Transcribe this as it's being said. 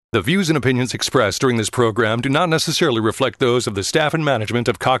The views and opinions expressed during this program do not necessarily reflect those of the staff and management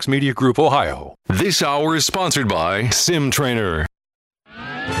of Cox Media Group, Ohio. This hour is sponsored by Sim Trainer.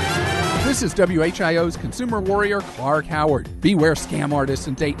 This is WHIO's consumer warrior, Clark Howard. Beware scam artists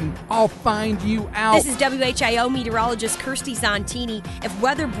in Dayton. I'll find you out. This is WHIO meteorologist Kirsty Zontini. If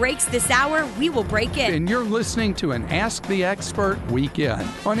weather breaks this hour, we will break it. And you're listening to an Ask the Expert weekend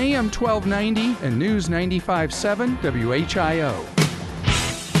on AM 1290 and News 95.7 WHIO.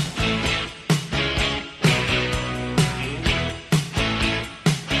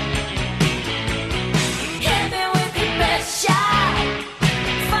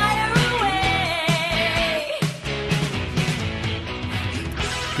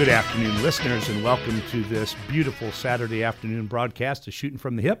 Good afternoon, listeners, and welcome to this beautiful Saturday afternoon broadcast of Shooting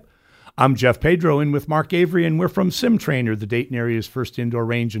from the Hip. I'm Jeff Pedro, in with Mark Avery, and we're from Sim Trainer, the Dayton area's first indoor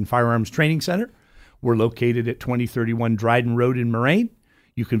range and firearms training center. We're located at 2031 Dryden Road in Moraine.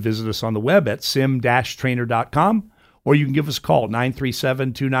 You can visit us on the web at sim-trainer.com, or you can give us a call,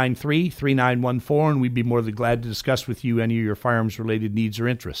 937-293-3914, and we'd be more than glad to discuss with you any of your firearms-related needs or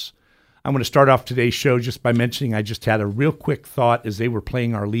interests. I'm going to start off today's show just by mentioning I just had a real quick thought as they were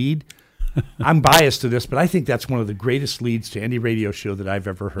playing our lead. I'm biased to this, but I think that's one of the greatest leads to any radio show that I've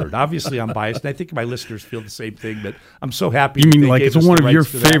ever heard. Obviously, I'm biased, and I think my listeners feel the same thing, but I'm so happy. You mean like it's one of your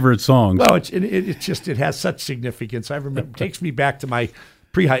favorite songs? Well, it has such significance. I remember it takes me back to my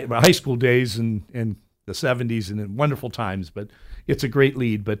my high school days and the 70s and wonderful times, but it's a great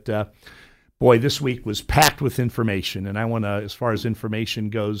lead. But boy, this week was packed with information, and I want to, as far as information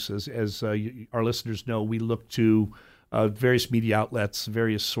goes, as our listeners know, we look to various media outlets,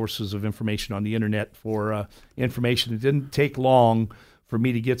 various sources of information on the internet for information. It didn't take long for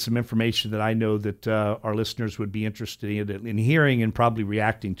me to get some information that I know that our listeners would be interested in hearing and probably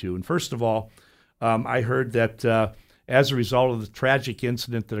reacting to. And first of all, I heard that as a result of the tragic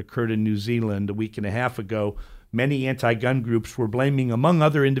incident that occurred in New Zealand a week and a half ago, many anti-gun groups were blaming, among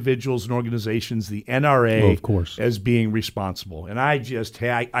other individuals and organizations, the NRA of course, as being responsible. And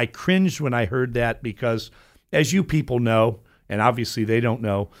I cringed when I heard that because, as you people know, and obviously they don't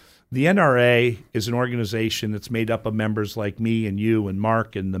know, the NRA is an organization that's made up of members like me and you and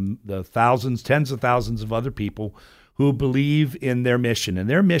Mark and the thousands, tens of thousands of other people who believe in their mission. And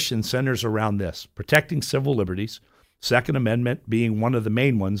their mission centers around this: protecting civil liberties, Second Amendment being one of the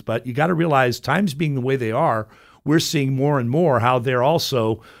main ones. But you got to realize, times being the way they are, we're seeing more and more how they're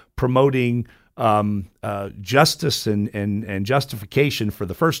also promoting justice and justification for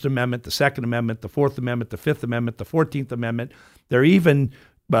the First Amendment, the Second Amendment, the Fourth Amendment, the Fifth Amendment, the 14th Amendment. They're even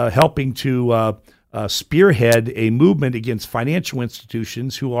helping to spearhead a movement against financial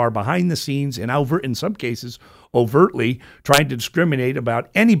institutions who are behind the scenes and in some cases overtly trying to discriminate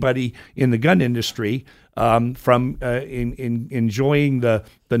about anybody in the gun industry from enjoying the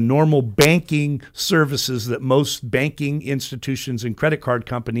normal banking services that most banking institutions and credit card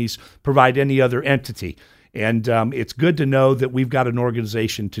companies provide any other entity. And it's good to know that we've got an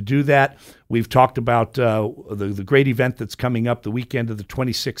organization to do that. We've talked about the great event that's coming up the weekend of the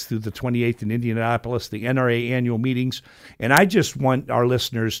 26th through the 28th in Indianapolis, the NRA annual meetings. And I just want our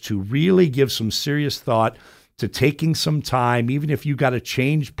listeners to really give some serious thought to taking some time. Even if you got to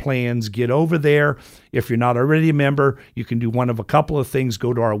change plans, get over there. If you're not already a member, you can do one of a couple of things.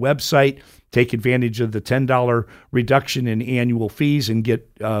 Go to our website, take advantage of the $10 reduction in annual fees and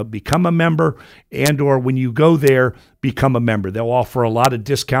become a member, and/or when you go there, become a member. They'll offer a lot of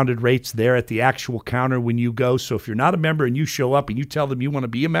discounted rates there at the actual counter when you go. So if you're not a member and you show up and you tell them you want to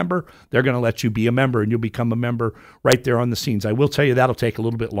be a member, they're going to let you be a member and you'll become a member right there on the scenes. I will tell you that'll take a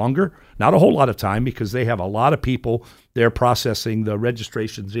little bit longer, not a whole lot of time, because they have a lot of people there processing the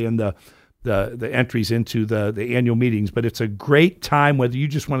registrations and the entries into the annual meetings. But it's a great time, whether you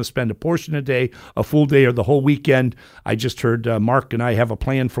just want to spend a portion of a day, a full day, or the whole weekend. I just heard Mark and I have a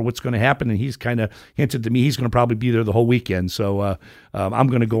plan for what's going to happen, and he's kind of hinted to me he's going to probably be there the whole weekend. So I'm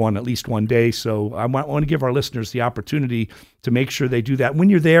going to go on at least one day. So I want to give our listeners the opportunity to make sure they do that. When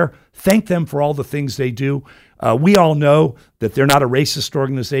you're there, thank them for all the things they do. We all know that they're not a racist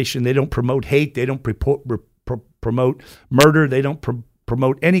organization. They don't promote hate. They don't promote murder. They don't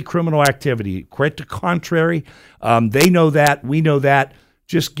promote any criminal activity. Quite the contrary. They know that. We know that.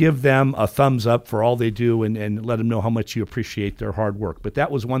 Just give them a thumbs up for all they do and let them know how much you appreciate their hard work. But that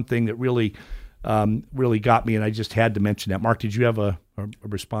was one thing that really got me, and I just had to mention that. Mark, did you have a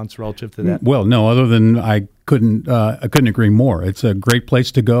response relative to that? Well, no, other than I couldn't agree more. It's a great place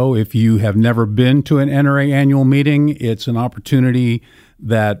to go. If you have never been to an NRA annual meeting, it's an opportunity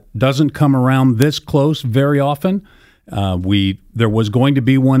that doesn't come around this close very often. There was going to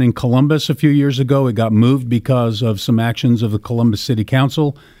be one in Columbus a few years ago. It got moved because of some actions of the Columbus City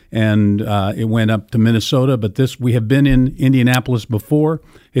Council, and it went up to Minnesota. But we have been in Indianapolis before.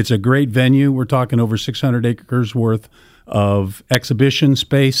 It's a great venue. We're talking over 600 acres worth of exhibition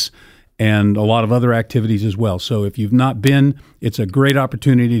space and a lot of other activities as well. So if you've not been, it's a great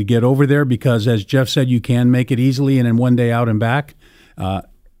opportunity to get over there because, as Jeff said, you can make it easily and in one day out and back.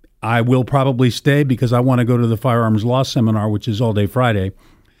 I will probably stay because I want to go to the Firearms Law Seminar, which is all day Friday.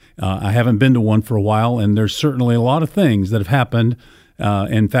 I haven't been to one for a while, and there's certainly a lot of things that have happened.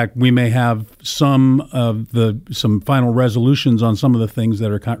 In fact, we may have some final resolutions on some of the things that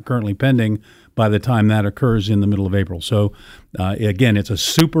are currently pending by the time that occurs in the middle of April. So, again, it's a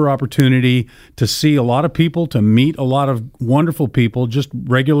super opportunity to see a lot of people, to meet a lot of wonderful people, just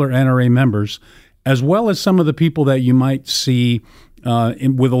regular NRA members, as well as some of the people that you might see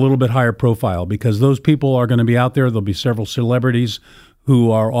with a little bit higher profile, because those people are going to be out there. There'll be several celebrities who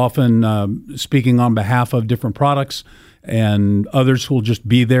are often speaking on behalf of different products, and others who will just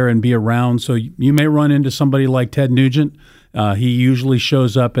be there and be around. So you may run into somebody like Ted Nugent. He usually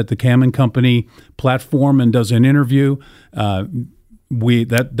shows up at the Cam & Company platform and does an interview.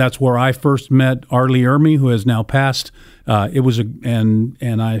 That's where I first met Arlie Ermy, who has now passed. It's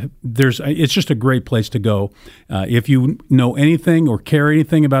just a great place to go. If you know anything or care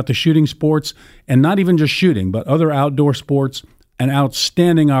anything about the shooting sports, and not even just shooting, but other outdoor sports, an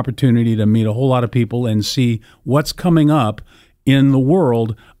outstanding opportunity to meet a whole lot of people and see what's coming up in the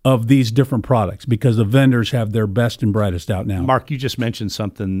world of these different products, because the vendors have their best and brightest out now. Mark, you just mentioned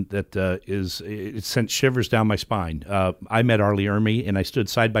something that it sent shivers down my spine. I met Arlie Ermy, and I stood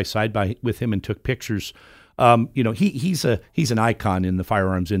side by side with him and took pictures. He's an icon in the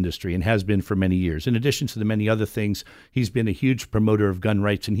firearms industry and has been for many years. In addition to the many other things, he's been a huge promoter of gun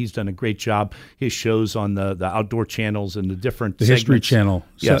rights, and he's done a great job. His shows on the outdoor channels and the different segments. History Channel,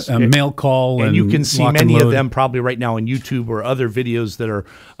 yes, Mail Call, and you can see many of them probably right now on YouTube or other videos that are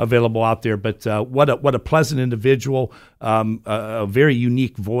available out there. But what a pleasant individual, a very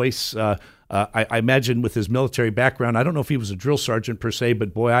unique voice. I imagine with his military background, I don't know if he was a drill sergeant per se,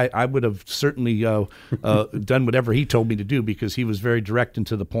 but boy, I would have certainly done whatever he told me to do, because he was very direct and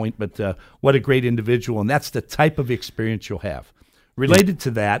to the point. But what a great individual, and that's the type of experience you'll have. Related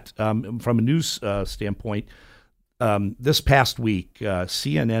to that, from a news standpoint, this past week,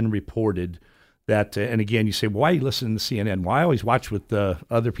 CNN reported that, and again, you say, well, why are you listening to CNN? Well, I always watch what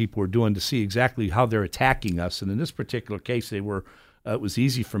other people are doing to see exactly how they're attacking us. And in this particular case, they were. It was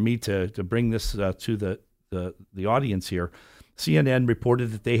easy for me to bring this to the audience here. CNN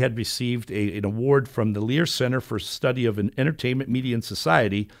reported that they had received an award from the Lear Center for Study of Entertainment, Media, and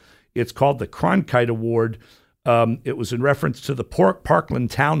Society. It's called the Cronkite Award. It was in reference to the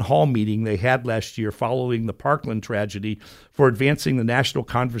Parkland Town Hall meeting they had last year following the Parkland tragedy, for advancing the national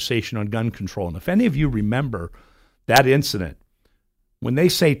conversation on gun control. And if any of you remember that incident, when they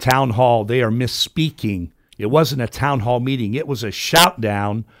say town hall, they are misspeaking. It wasn't a town hall meeting. It was a shout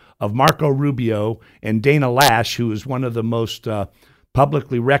down of Marco Rubio and Dana Lash, who is one of the most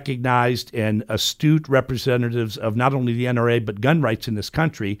publicly recognized and astute representatives of not only the NRA but gun rights in this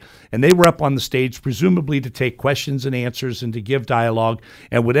country. And they were up on the stage, presumably to take questions and answers and to give dialogue.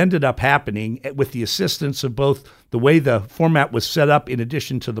 And what ended up happening, with the assistance of both the way the format was set up in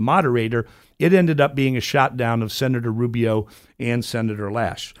addition to the moderator, it ended up being a shot down of Senator Rubio and Senator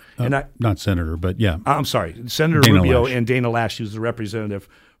Lash. Not Senator, but yeah. I'm sorry, Senator Dana Rubio Lash. And Dana Lash, who's the representative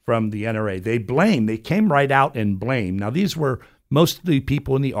from the NRA. They came right out and blamed. Now, these were most of the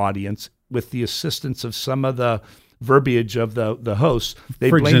people in the audience, with the assistance of some of the verbiage of the hosts. They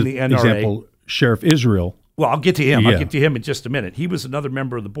blamed the NRA. For example, Sheriff Israel. Well, I'll get to him. Yeah. I'll get to him in just a minute. He was another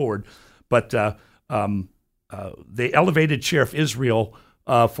member of the board, but they elevated Sheriff Israel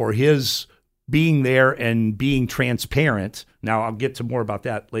for his being there and being transparent. Now, I'll get to more about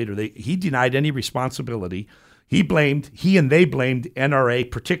that later. He denied any responsibility. He and they blamed NRA,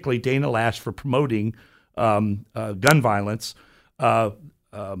 particularly Dana Lash, for promoting gun violence. All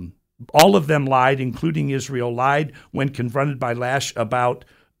of them lied, including Israel, lied when confronted by Lash about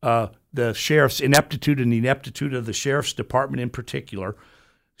the sheriff's ineptitude and the ineptitude of the sheriff's department in particular.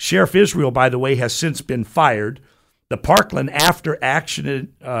 Sheriff Israel, by the way, has since been fired. The Parkland After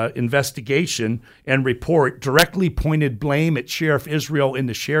Action investigation and report directly pointed blame at Sheriff Israel in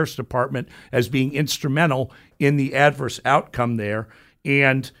the Sheriff's Department as being instrumental in the adverse outcome there.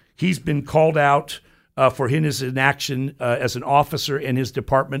 And he's been called out for his inaction as an officer in his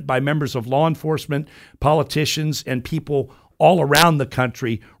department by members of law enforcement, politicians, and people all around the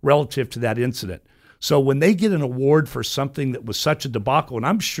country relative to that incident. So when they get an award for something that was such a debacle, and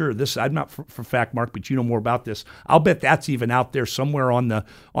I'm sure this, I'm not for fact, Mark, but you know more about this. I'll bet that's even out there somewhere on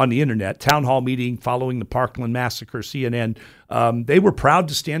the internet. Town hall meeting following the Parkland massacre, CNN. They were proud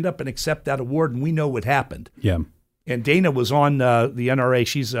to stand up and accept that award, and we know what happened. Yeah. And Dana was on the NRA.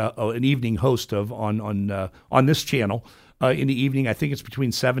 She's an evening host on this channel in the evening. I think it's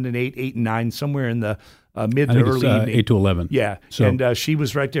between 7 and 8, 8 and 9, somewhere in the mid to early evening. 8 to 11. Yeah. So. And she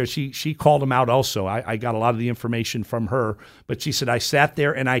was right there. She called him out also. I got a lot of the information from her. But she said, I sat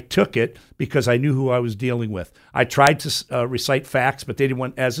there and I took it because I knew who I was dealing with. I tried to recite facts, but they didn't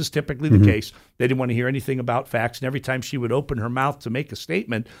want, as is typically the case, they didn't want to hear anything about facts. And every time she would open her mouth to make a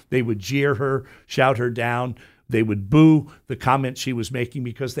statement, they would jeer her, shout her down. They would boo the comment she was making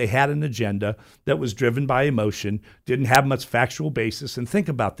because they had an agenda that was driven by emotion, didn't have much factual basis. And think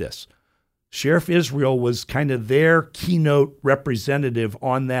about this. Sheriff Israel was kind of their keynote representative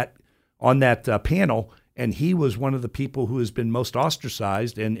on that panel, and he was one of the people who has been most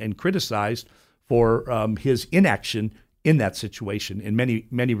ostracized and criticized for his inaction in that situation in many,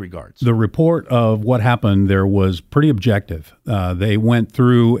 many regards. The report of what happened there was pretty objective. They went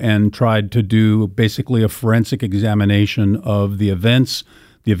through and tried to do basically a forensic examination of the events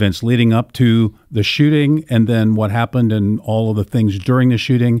leading up to the shooting, and then what happened and all of the things during the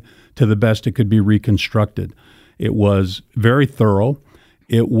shooting to the best it could be reconstructed. It was very thorough.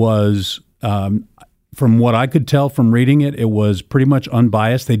 It was, from what I could tell from reading it, it was pretty much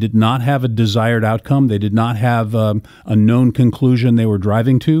unbiased. They did not have a desired outcome. They did not have a known conclusion they were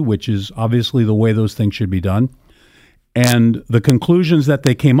driving to, which is obviously the way those things should be done. And the conclusions that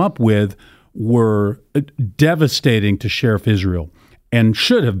they came up with were devastating to Sheriff Israel and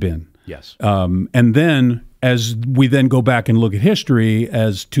should have been. Yes. And then as we then go back and look at history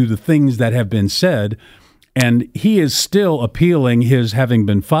as to the things that have been said, and he is still appealing his having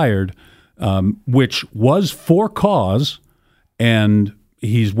been fired, which was for cause, and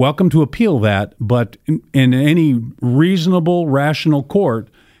he's welcome to appeal that, but in any reasonable, rational court,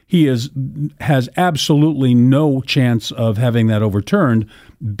 he has absolutely no chance of having that overturned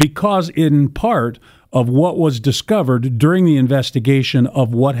because in part of what was discovered during the investigation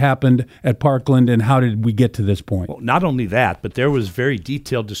of what happened at Parkland and how did we get to this point. Well, not only that, but there was very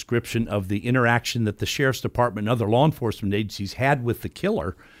detailed description of the interaction that the Sheriff's Department and other law enforcement agencies had with the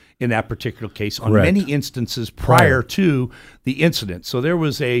killer in that particular case on Correct. many instances prior to the incident. So there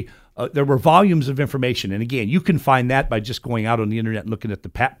was there were volumes of information. And again, you can find that by just going out on the internet and looking at the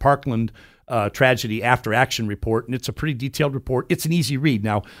Parkland tragedy after action report. And it's a pretty detailed report. It's an easy read.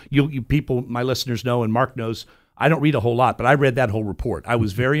 Now, you people, my listeners know, and Mark knows, I don't read a whole lot, but I read that whole report. I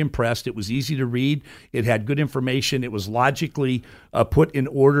was very impressed. It was easy to read. It had good information. It was logically put in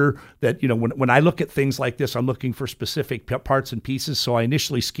order that, when I look at things like this, I'm looking for specific parts and pieces. So I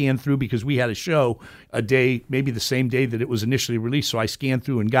initially scanned through because we had a show a day, maybe the same day that it was initially released. So I scanned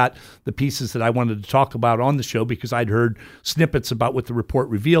through and got the pieces that I wanted to talk about on the show because I'd heard snippets about what the report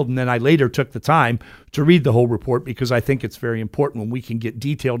revealed. And then I later took the time to read the whole report because I think it's very important when we can get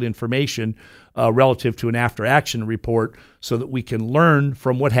detailed information relative to an after-action report so that we can learn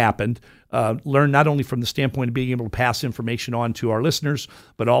from what happened, learn not only from the standpoint of being able to pass information on to our listeners,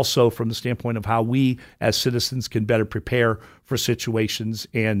 but also from the standpoint of how we as citizens can better prepare for situations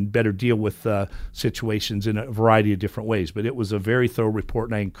and better deal with situations in a variety of different ways. But it was a very thorough report,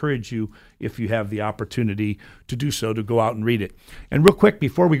 and I encourage you, if you have the opportunity to do so, to go out and read it. And real quick,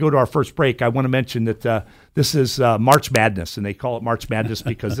 before we go to our first break, I want to mention that this is March Madness, and they call it March Madness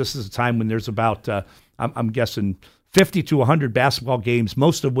because this is a time when there's about, I'm guessing, 50 to 100 basketball games,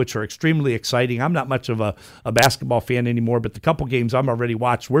 most of which are extremely exciting. I'm not much of a basketball fan anymore, but the couple games I'm already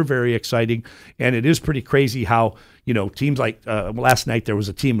watched were very exciting. And it is pretty crazy how, teams like last night there was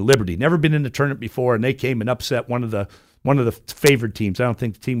a team, Liberty, never been in the tournament before, and they came and upset one of the favored teams. I don't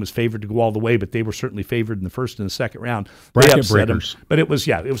think the team was favored to go all the way, but they were certainly favored in the first and the second round. Bracket breakers. But it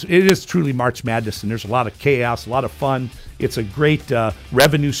is truly March Madness, and there's a lot of chaos, a lot of fun. It's a great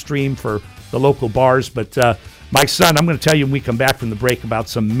revenue stream for the local bars. But my son, I'm going to tell you when we come back from the break about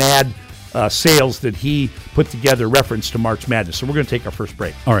some mad sales that he put together reference to March Madness. So we're going to take our first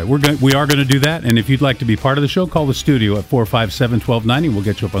break. All right, we are going to do that. And if you'd like to be part of the show, call the studio at 457-1290. We'll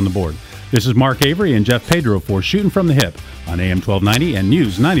get you up on the board. This is Mark Avery and Jeff Pedro for Shooting from the Hip on AM 1290 and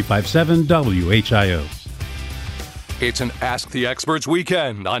News 95.7 WHIO. It's an Ask the Experts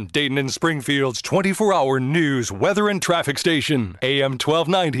weekend on Dayton and Springfield's 24-hour news, weather, and traffic station, AM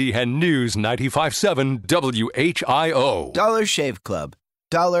 1290 and News 95.7 WHIO. Dollar Shave Club.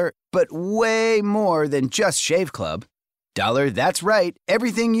 Dollar, but way more than just Shave Club. Dollar, that's right,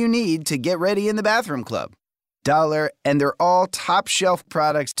 everything you need to get ready in the bathroom club. Dollar, and they're all top shelf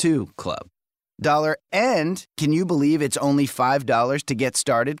products too, club. and can you believe it's only $5 to get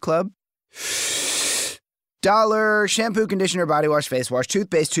started, club? Shampoo, conditioner, body wash, face wash,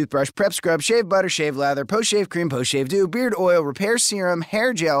 toothpaste, toothbrush, prep scrub, shave butter, shave lather, post-shave cream, post-shave dew, beard oil, repair serum,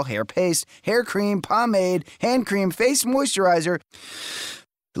 hair gel, hair paste, hair cream, pomade, hand cream, face moisturizer,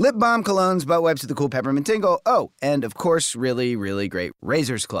 lip balm, colognes, butt wipes with the cool peppermint tingle. Oh, and of course, really, really great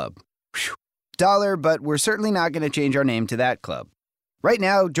Razors Club. Whew. But we're certainly not going to change our name to that club. Right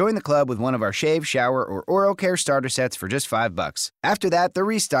now, join the club with one of our shave, shower, or oral care starter sets for just $5. After that, the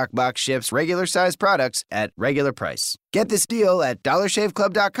Restock Box ships regular-sized products at regular price. Get this deal at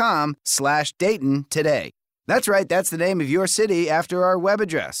dollarshaveclub.com/Dayton today. That's right, that's the name of your city after our web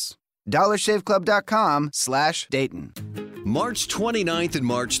address. dollarshaveclub.com/Dayton. March 29th and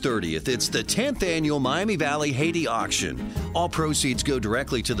March 30th, it's the 10th annual Miami Valley Haiti Auction. All proceeds go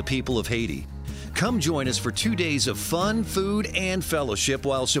directly to the people of Haiti. Come join us for 2 days of fun, food, and fellowship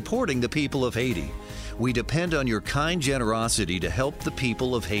while supporting the people of Haiti. We depend on your kind generosity to help the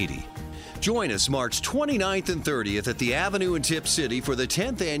people of Haiti. Join us March 29th and 30th at the Avenue in Tip City for the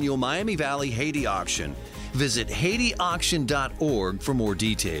 10th annual Miami Valley Haiti Auction. Visit HaitiAuction.org for more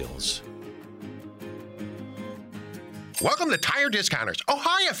details. Welcome to Tire Discounters. Oh,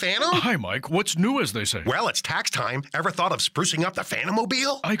 hiya, Phantom. Hi, Mike. What's new, as they say? Well, it's tax time. Ever thought of sprucing up the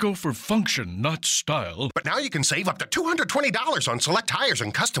Phantom-mobile? I go for function, not style. But now you can save up to $220 on select tires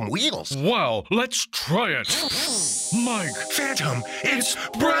and custom wheels. Wow, let's try it. Mike. Phantom, it's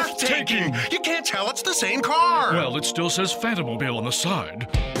breathtaking. You can't tell it's the same car. Well, it still says Phantom-mobile on the side.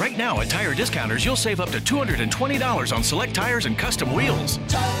 Right now at Tire Discounters, you'll save up to $220 on select tires and custom wheels.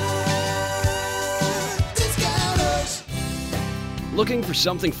 Looking for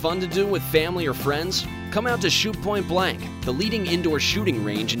something fun to do with family or friends? Come out to Shoot Point Blank, the leading indoor shooting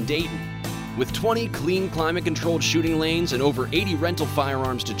range in Dayton. With 20 clean, climate-controlled shooting lanes and over 80 rental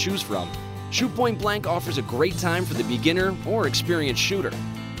firearms to choose from, Shoot Point Blank offers a great time for the beginner or experienced shooter.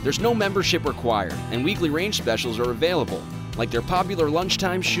 There's no membership required, and weekly range specials are available, like their popular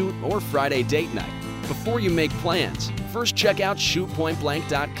lunchtime shoot or Friday date night. Before you make plans, first check out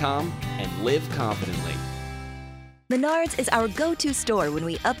shootpointblank.com and live confidently. Menards is our go-to store when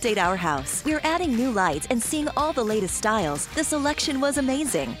we update our house. We're adding new lights and seeing all the latest styles. The selection was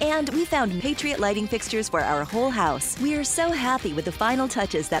amazing. And we found Patriot lighting fixtures for our whole house. We are so happy with the final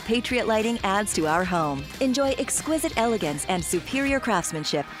touches that Patriot lighting adds to our home. Enjoy exquisite elegance and superior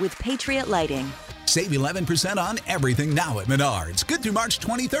craftsmanship with Patriot lighting. Save 11% on everything now at Menards. Good through March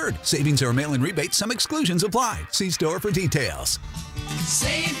 23rd. Savings or mail-in rebates. Some exclusions apply. See store for details.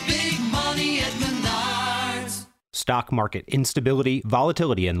 Save big money at Menards. Stock market instability,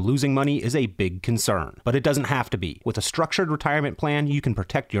 volatility, and losing money is a big concern, but it doesn't have to be. With a structured retirement plan, you can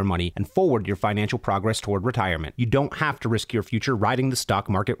protect your money and forward your financial progress toward retirement. You don't have to risk your future riding the stock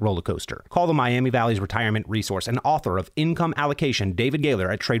market roller coaster. Call the Miami Valley's retirement resource and author of Income Allocation, David Gaylor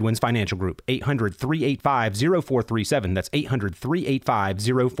at Tradewinds Financial Group, 800-385-0437. That's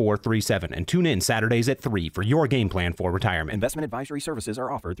 800-385-0437. And tune in Saturdays at 3 for your game plan for retirement. Investment advisory services are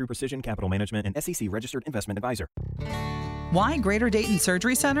offered through Precision Capital Management and SEC Registered Investment Advisor. Why Greater Dayton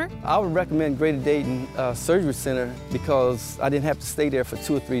Surgery Center? I would recommend Greater Dayton Surgery Center because I didn't have to stay there for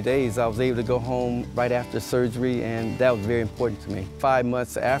 2 or 3 days. I was able to go home right after surgery, and that was very important to me. 5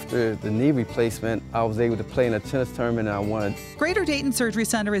 months after the knee replacement, I was able to play in a tennis tournament I won. Greater Dayton Surgery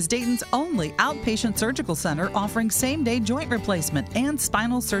Center is Dayton's only outpatient surgical center offering same-day joint replacement and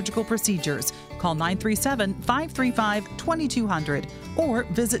spinal surgical procedures. Call 937-535-2200 or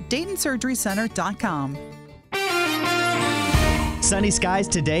visit DaytonSurgeryCenter.com. Sunny skies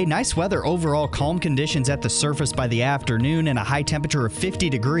today, nice weather overall, calm conditions at the surface by the afternoon and a high temperature of 50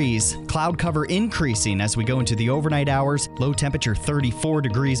 degrees. Cloud cover increasing as we go into the overnight hours. Low temperature 34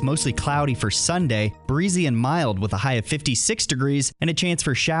 degrees, mostly cloudy for Sunday. Breezy and mild with a high of 56 degrees and a chance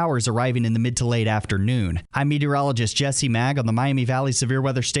for showers arriving in the mid to late afternoon. I'm meteorologist Jesse Mag on the Miami Valley Severe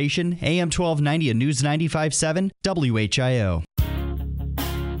Weather Station, AM 1290 and News 95.7 WHIO.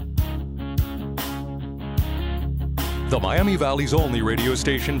 The Miami Valley's only radio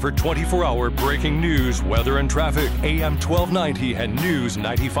station for 24-hour breaking news, weather, and traffic. AM 1290 and News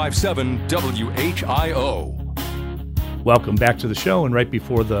 95.7 WHIO. Welcome back to the show. And right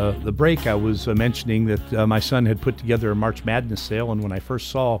before the break, I was mentioning that my son had put together a March Madness sale. And when I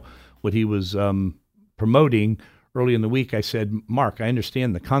first saw what he was promoting early in the week, I said, Mark, I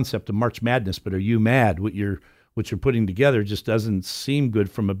understand the concept of March Madness, but are you mad? What you're putting together just doesn't seem good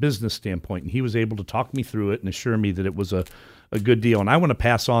from a business standpoint. And he was able to talk me through it and assure me that it was a good deal. And I want to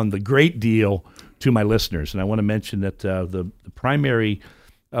pass on the great deal to my listeners. And I want to mention that the primary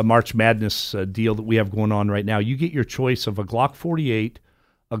March Madness deal that we have going on right now, you get your choice of a Glock 48,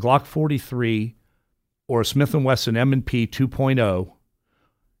 a Glock 43, or a Smith & Wesson M&P 2.0.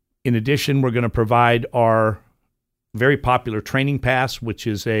 In addition, we're going to provide our very popular training pass, which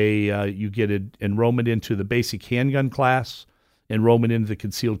is you get an enrollment into the basic handgun class, enrollment into the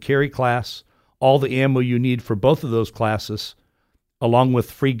concealed carry class, all the ammo you need for both of those classes, along with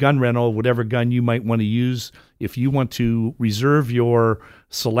free gun rental, whatever gun you might want to use. If you want to reserve your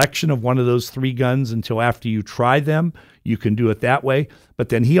selection of one of those 3 guns until after you try them, you can do it that way. But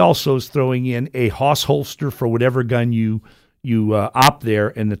then he also is throwing in a Haas holster for whatever gun you opt there,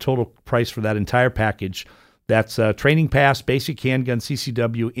 and the total price for that entire package. That's training pass, basic handgun,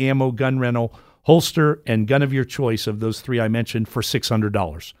 CCW, ammo, gun rental, holster, and gun of your choice of those 3 I mentioned for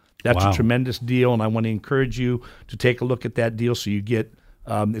 $600. That's a tremendous deal, and I want to encourage you to take a look at that deal so you get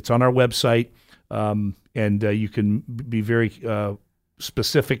it's on our website, and you can be very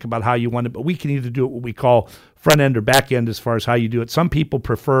specific about how you want it. But we can either do it what we call front end or back end as far as how you do it. Some people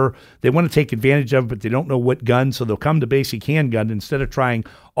prefer, they want to take advantage of it, but they don't know what gun, so they'll come to basic handgun. Instead of trying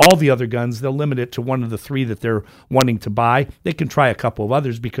all the other guns, they'll limit it to one of the 3 that they're wanting to buy. They can try a couple of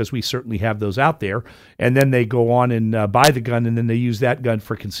others because we certainly have those out there. And then they go on and buy the gun, and then they use that gun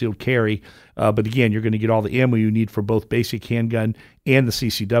for concealed carry. But again, you're going to get all the ammo you need for both basic handgun and the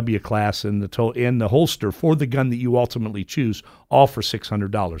CCW class, and the holster for the gun that you ultimately choose, all for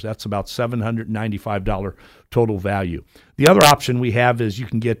 $600. That's about $795 total value. The other option we have is you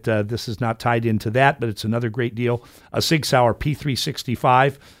can get, this is not tied into that, but it's another great deal, a Sig Sauer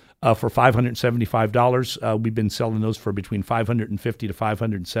P365 for $575. We've been selling those for between $550 to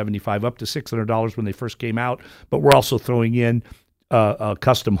 $575, up to $600 when they first came out. But we're also throwing in a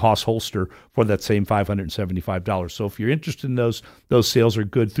custom Haas holster for that same $575. So if you're interested in those sales are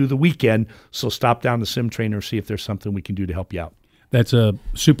good through the weekend. So stop down to Sim Trainer, see if there's something we can do to help you out. That's a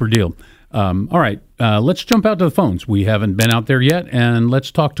super deal. All right, let's jump out to the phones. We haven't been out there yet, and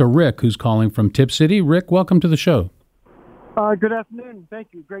let's talk to Rick, who's calling from Tip City. Rick, welcome to the show. Good afternoon. Thank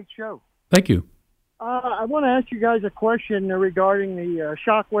you. Great show. Thank you. I want to ask you guys a question regarding the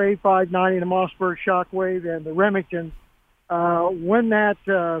Shockwave 590, the Mossberg Shockwave, and the Remington. When that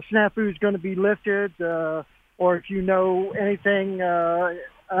snafu is going to be lifted, or if you know anything,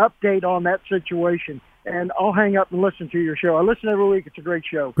 update on that situation. And I'll hang up and listen to your show. I listen every week. It's a great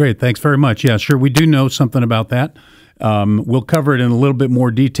show. Great. Thanks very much. Yeah, sure. We do know something about that. We'll cover it in a little bit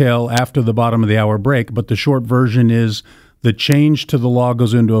more detail after the bottom of the hour break, but the short version is the change to the law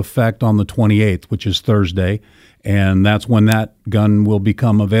goes into effect on the 28th, which is Thursday, and that's when that gun will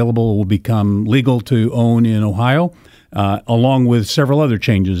become available, will become legal to own in Ohio, along with several other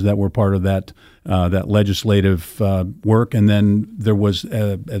changes that were part of that legislative work. And then there was,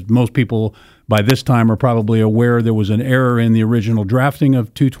 as most people by this time are probably aware, there was an error in the original drafting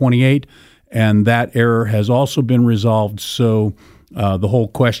of 228, and that error has also been resolved. So the whole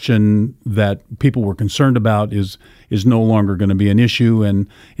question that people were concerned about is no longer going to be an issue. And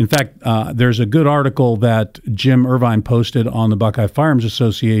in fact, there's a good article that Jim Irvine posted on the Buckeye Firearms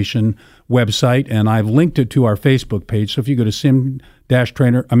Association website, and I've linked it to our Facebook page. So if you go to go to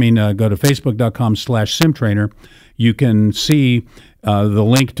facebook.com/SimTrainer, you can see the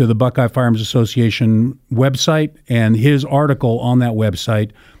link to the Buckeye Firearms Association website and his article on that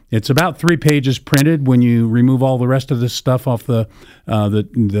website. It's about 3 pages printed when you remove all the rest of this stuff off the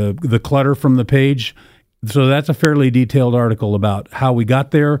clutter from the page. So that's a fairly detailed article about how we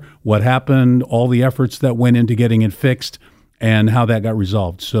got there, what happened, all the efforts that went into getting it fixed, and how that got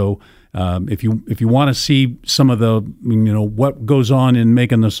resolved. So if you want to see some of the, what goes on in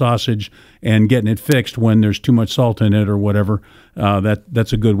making the sausage and getting it fixed when there's too much salt in it or whatever,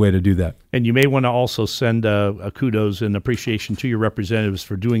 that's a good way to do that. And you may want to also send a kudos and appreciation to your representatives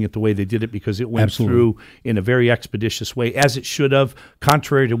for doing it the way they did it, because it went through in a very expeditious way, as it should have,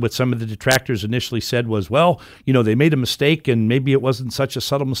 contrary to what some of the detractors initially said was, well, they made a mistake and maybe it wasn't such a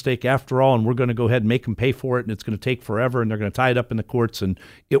subtle mistake after all, and we're going to go ahead and make them pay for it, and it's going to take forever, and they're going to tie it up in the courts. And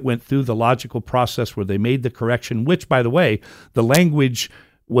it went through the logical process where they made the correction, which, by the way, the language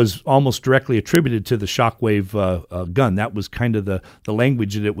was almost directly attributed to the Shockwave gun. That was kind of the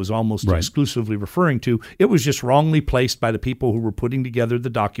language that it was almost exclusively referring to. It was just wrongly placed by the people who were putting together the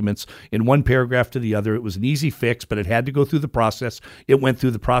documents in one paragraph to the other. It was an easy fix, but it had to go through the process. It went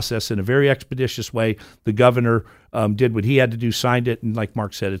through the process in a very expeditious way. The governor did what he had to do, signed it, and like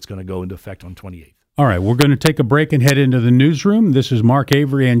Mark said, it's going to go into effect on 28th. All right, we're going to take a break and head into the newsroom. This is Mark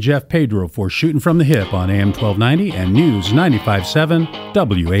Avery and Jeff Pedro for Shooting from the Hip on AM 1290 and News 95.7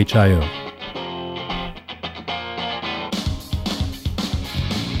 WHIO.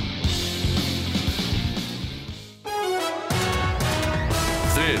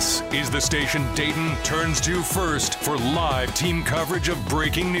 This is the station Dayton turns to first for live team coverage of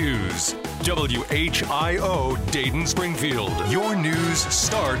breaking news. WHIO Dayton Springfield. Your news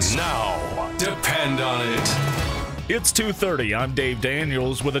starts now. Depend on it. It's 2:30. I'm Dave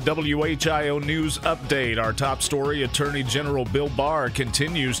Daniels with a WHIO News Update. Our top story, Attorney General Bill Barr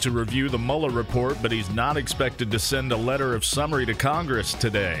continues to review the Mueller report, but he's not expected to send a letter of summary to Congress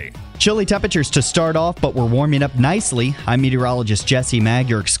today. Chilly temperatures to start off, but we're warming up nicely. I'm meteorologist Jesse Mag.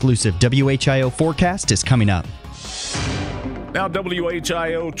 Your exclusive WHIO forecast is coming up. Now,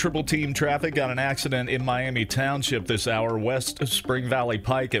 WHIO triple team traffic on an accident in Miami Township this hour, west of Spring Valley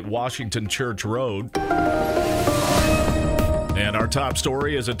Pike at Washington Church Road. And our top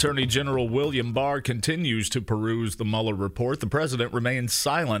story is Attorney General William Barr continues to peruse the Mueller report. The president remains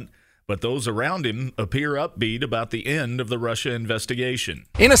silent, but those around him appear upbeat about the end of the Russia investigation.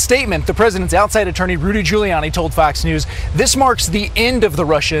 In a statement, the president's outside attorney, Rudy Giuliani, told Fox News, "This marks the end of the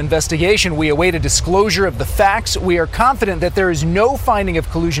Russia investigation. We await a disclosure of the facts. We are confident that there is no finding of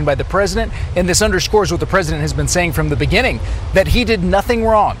collusion by the president, and this underscores what the president has been saying from the beginning, that he did nothing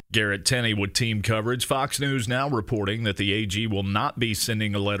wrong." Garrett Tenney with team coverage. Fox News now reporting that the AG will not be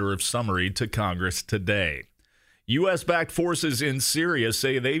sending a letter of summary to Congress today. U.S.-backed forces in Syria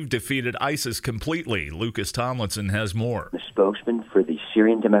say they've defeated ISIS completely. Lucas Tomlinson has more. The spokesman for the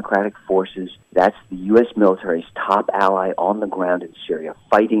Syrian Democratic Forces, that's the U.S. military's top ally on the ground in Syria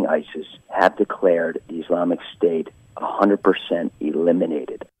fighting ISIS, have declared the Islamic State 100%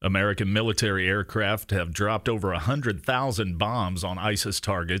 eliminated. American military aircraft have dropped over 100,000 bombs on ISIS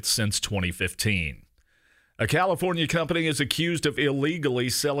targets since 2015. A California company is accused of illegally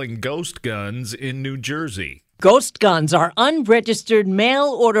selling ghost guns in New Jersey. Ghost guns are unregistered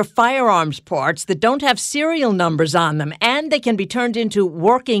mail-order firearms parts that don't have serial numbers on them, and they can be turned into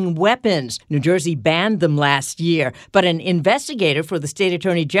working weapons. New Jersey banned them last year, but an investigator for the state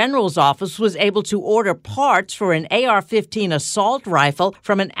attorney general's office was able to order parts for an AR-15 assault rifle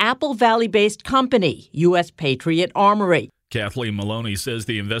from an Apple Valley-based company, U.S. Patriot Armory. Kathleen Maloney says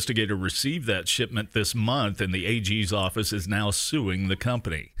the investigator received that shipment this month, and the AG's office is now suing the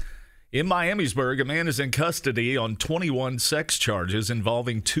company. In Miamisburg, a man is in custody on 21 sex charges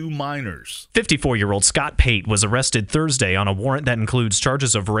involving 2 minors. 54-year-old Scott Pate was arrested Thursday on a warrant that includes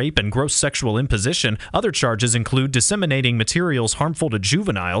charges of rape and gross sexual imposition. Other charges include disseminating materials harmful to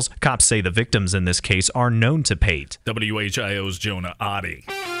juveniles. Cops say the victims in this case are known to Pate. WHIO's Jonah Oddie.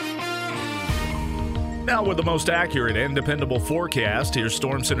 Now with the most accurate and dependable forecast, here's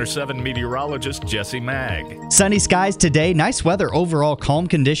Storm Center 7 meteorologist Jesse Mag. Sunny skies today, nice weather overall, calm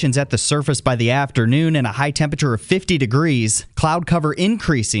conditions at the surface by the afternoon, and a high temperature of 50 degrees. Cloud cover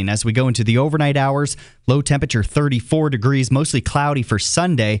increasing as we go into the overnight hours. Low temperature 34 degrees, mostly cloudy for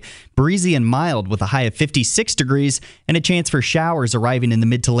Sunday. Breezy and mild with a high of 56 degrees and a chance for showers arriving in the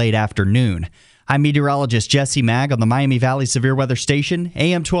mid to late afternoon. I'm meteorologist Jesse Mag on the Miami Valley Severe Weather Station,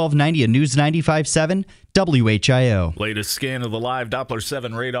 AM 1290 and News 95.7, WHIO. Latest scan of the live Doppler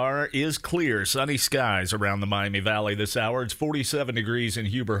 7 radar is clear. Sunny skies around the Miami Valley this hour. It's 47 degrees in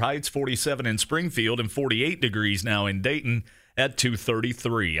Huber Heights, 47 in Springfield, and 48 degrees now in Dayton at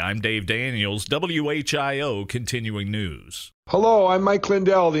 2:33. I'm Dave Daniels, WHIO Continuing News. Hello, I'm Mike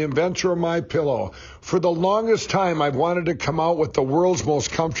Lindell, the inventor of MyPillow. For the longest time, I've wanted to come out with the world's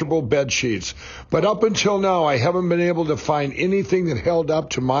most comfortable bed sheets. But up until now, I haven't been able to find anything that held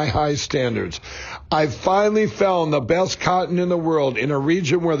up to my high standards. I've finally found the best cotton in the world in a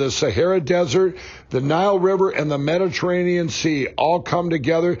region where the Sahara Desert, the Nile River, and the Mediterranean Sea all come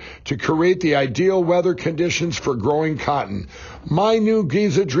together to create the ideal weather conditions for growing cotton. My new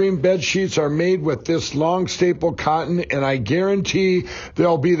Giza Dream bed sheets are made with this long staple cotton, and I guarantee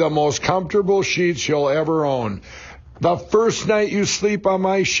they'll be the most comfortable sheets you'll ever own. The first night you sleep on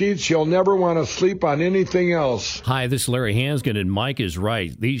my sheets, you'll never want to sleep on anything else. Hi, this is Larry Hansgen, and Mike is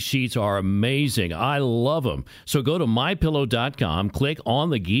right. These sheets are amazing. I love them. So go to MyPillow.com, click on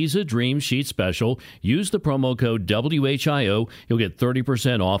the Giza Dream Sheet Special, use the promo code WHIO. You'll get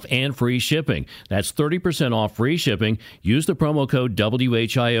 30% off and free shipping. That's 30% off free shipping. Use the promo code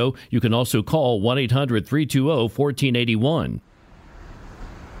WHIO. You can also call 1-800-320-1481.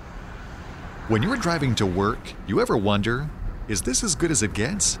 When you're driving to work, you ever wonder, is this as good as it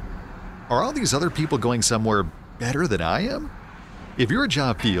gets? Are all these other people going somewhere better than I am? If your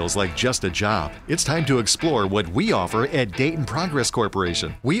job feels like just a job, it's time to explore what we offer at Dayton Progress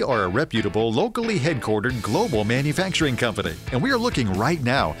Corporation. We are a reputable, locally headquartered global manufacturing company, and we are looking right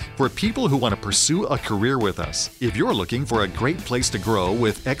now for people who want to pursue a career with us. If you're looking for a great place to grow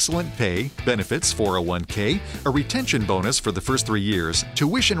with excellent pay, benefits, 401k, a retention bonus for the first 3 years,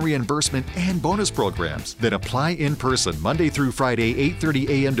 tuition reimbursement, and bonus programs, then apply in person Monday through Friday, 8:30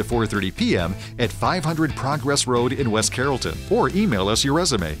 a.m. to 4:30 p.m. at 500 Progress Road in West Carrollton, or email us your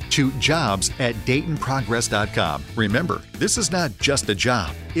resume to jobs@DaytonProgress.com. Remember, this is not just a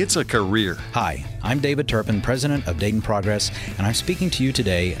job, it's a career. Hi, I'm David Turpin, president of Dayton Progress, and I'm speaking to you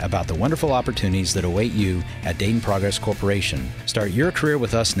today about the wonderful opportunities that await you at Dayton Progress Corporation. Start your career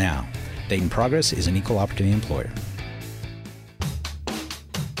with us now. Dayton Progress is an equal opportunity employer.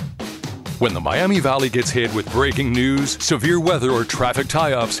 When the Miami Valley gets hit with breaking news, severe weather, or traffic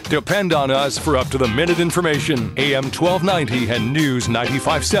tie-ups, depend on us for up-to-the-minute information. AM 1290 and News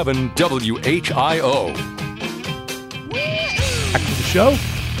 95.7 WHIO. Back to the show.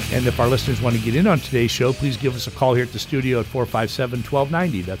 And if our listeners want to get in on today's show, please give us a call here at the studio at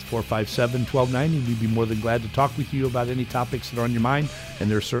 457-1290. That's 457-1290. We'd be more than glad to talk with you about any topics that are on your mind,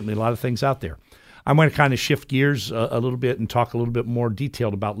 and there's certainly a lot of things out there. I'm going to kind of shift gears a little bit and talk a little bit more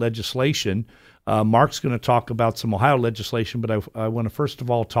detailed about legislation. Mark's going to talk about some Ohio legislation, but I want to first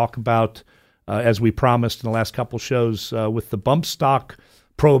of all talk about, as we promised in the last couple shows, with the bump stock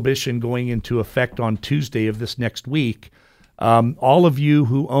prohibition going into effect on Tuesday of this next week. All of you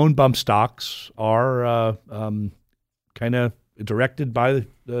who own bump stocks are kind of directed by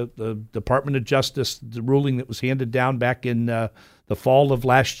the Department of Justice, the ruling that was handed down back in the fall of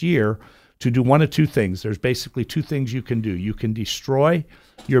last year, to do one of two things. There's basically two things you can do. You can destroy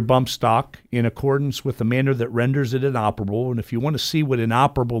your bump stock in accordance with the manner that renders it inoperable. And if you want to see what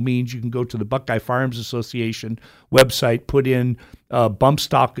inoperable means, you can go to the Buckeye Firearms Association website, put in bump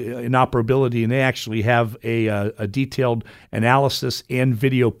stock inoperability, and they actually have a detailed analysis and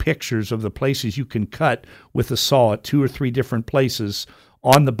video pictures of the places you can cut with a saw at 2 or 3 different places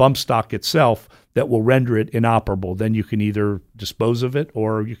on the bump stock itself that will render it inoperable. Then you can either dispose of it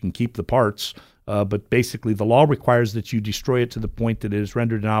or you can keep the parts. But basically, the law requires that you destroy it to the point that it is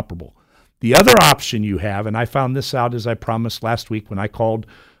rendered inoperable. The other option you have, and I found this out as I promised last week when I called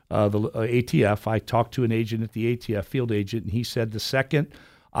the ATF, I talked to an agent at the ATF, field agent, and he said the second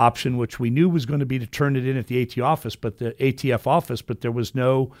option, which we knew was going to be to turn it in at the ATF office, but there was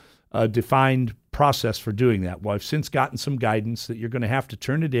no defined process for doing that. Well, I've since gotten some guidance that you're going to have to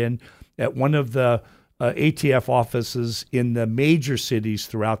turn it in at one of the ATF offices in the major cities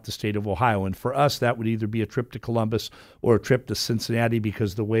throughout the state of Ohio. And for us, that would either be a trip to Columbus or a trip to Cincinnati,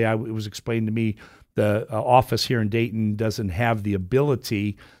 because the way it was explained to me, the office here in Dayton doesn't have the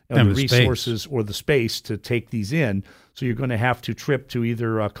ability and the resources or the space to take these in. So you're going to have to trip to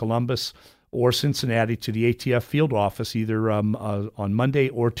either Columbus or Cincinnati to the ATF field office either on Monday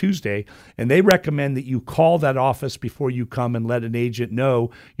or Tuesday. And they recommend that you call that office before you come and let an agent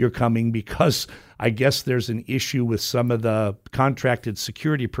know you're coming, because I guess there's an issue with some of the contracted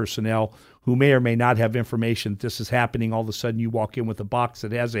security personnel who may or may not have information that this is happening. All of a sudden you walk in with a box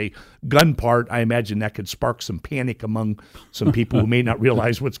that has a gun part. I imagine that could spark some panic among some people who may not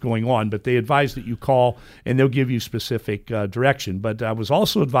realize what's going on. But they advise that you call, and they'll give you specific direction. But I was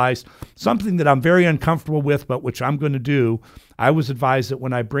also advised something that I'm very uncomfortable with, but which I'm going to do. I was advised that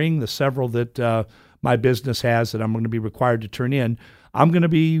when I bring the several that my business has that I'm going to be required to turn in, I'm going to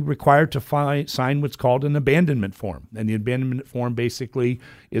be required to sign what's called an abandonment form. And the abandonment form basically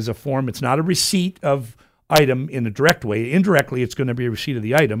is a form. It's not a receipt of item in a direct way. Indirectly, it's going to be a receipt of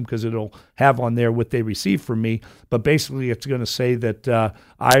the item because it'll have on there what they received from me. But basically, it's going to say that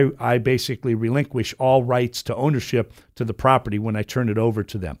I basically relinquish all rights to ownership to the property when I turn it over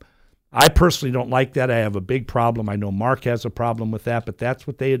to them. I personally don't like that. I have a big problem. I know Mark has a problem with that, but that's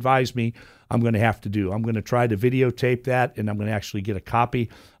what they advise me I'm going to have to do. I'm going to try to videotape that, and I'm going to actually get a copy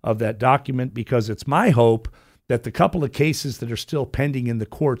of that document, because it's my hope that the couple of cases that are still pending in the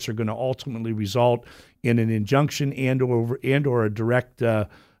courts are going to ultimately result in an injunction and or a direct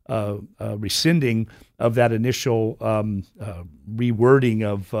rescinding of that initial rewording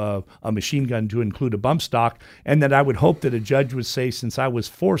of a machine gun to include a bump stock, and that I would hope that a judge would say, since I was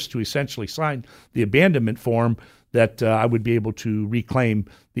forced to essentially sign the abandonment form, that I would be able to reclaim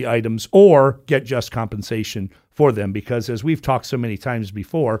the items or get just compensation for them. Because as we've talked so many times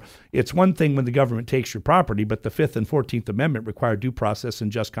before, it's one thing when the government takes your property, but the 5th and 14th Amendment require due process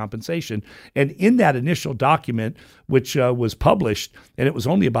and just compensation. And in that initial document, which was published, and it was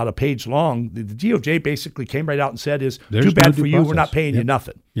only about a page long, the DOJ basically came right out and said, too bad for you, we're not paying you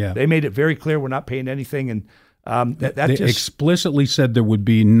nothing. Yeah. They made it very clear we're not paying anything. And They explicitly said there would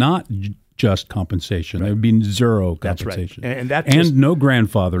be not just compensation. Right. There would be zero compensation. That's right. And no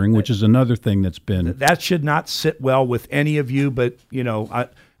grandfathering, which is another thing that's been... That should not sit well with any of you, but,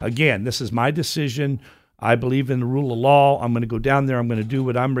 again, this is my decision. I believe in the rule of law. I'm going to go down there. I'm going to do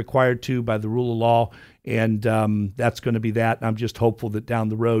what I'm required to by the rule of law, and that's going to be that. And I'm just hopeful that down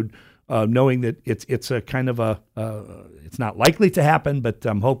the road, knowing that it's a kind of it's not likely to happen, but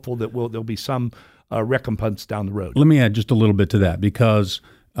I'm hopeful that there'll be some recompense down the road. Let me add just a little bit to that, because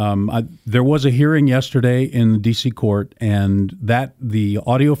there was a hearing yesterday in the D.C. court, and the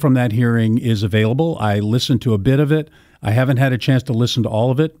audio from that hearing is available. I listened to a bit of it. I haven't had a chance to listen to all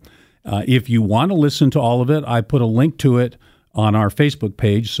of it. If you want to listen to all of it, I put a link to it on our Facebook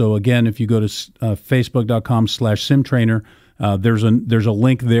page. So again, if you go to facebook.com/simtrainer, there's a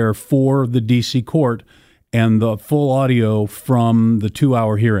link there for the D.C. court and the full audio from the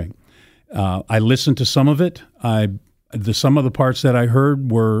 2-hour hearing. I listened to some of it. Some of the parts that I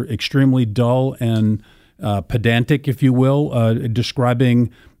heard were extremely dull and pedantic, if you will,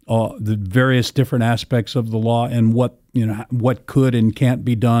 describing the various different aspects of the law and what could and can't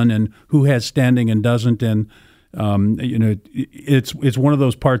be done and who has standing and doesn't. And it's one of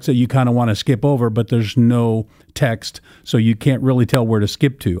those parts that you kind of want to skip over, but there's no text, so you can't really tell where to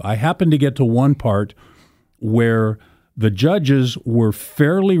skip to. I happened to get to one part where the judges were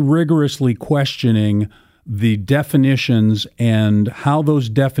fairly rigorously questioning the definitions and how those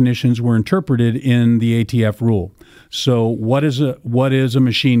definitions were interpreted in the ATF rule. So what is a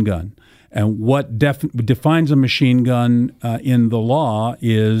machine gun? And what defines a machine gun in the law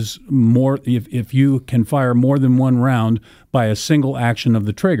is more if you can fire more than one round by a single action of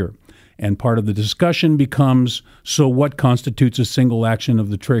the trigger. And part of the discussion becomes, so what constitutes a single action of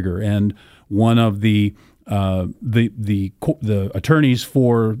the trigger? And one of the attorneys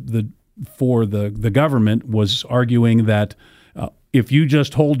for the government was arguing that if you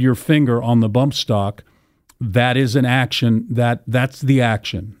just hold your finger on the bump stock, that is an action, that's the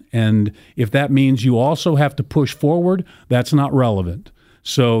action. And if that means you also have to push forward, that's not relevant.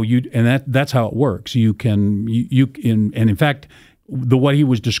 So that's how it works. And in fact, what he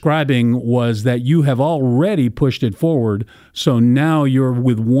was describing was that you have already pushed it forward. So now you're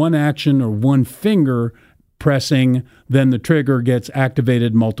with one action or one finger pressing, then the trigger gets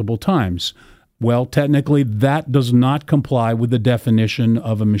activated multiple times. Well, technically, that does not comply with the definition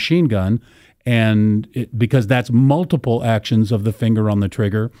of a machine gun, because that's multiple actions of the finger on the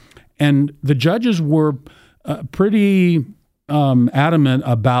trigger. And the judges were pretty adamant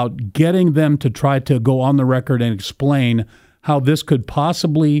about getting them to try to go on the record and explain how this could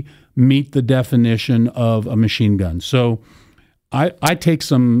possibly meet the definition of a machine gun. So I take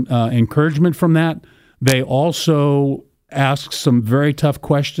some encouragement from that. They also asked some very tough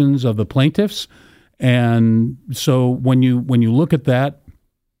questions of the plaintiffs. And so when you look at that,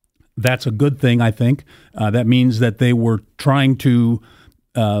 that's a good thing, I think. That means that they were trying to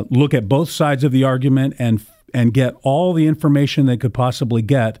look at both sides of the argument and get all the information they could possibly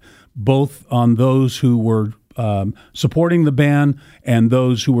get, both on those who were supporting the ban and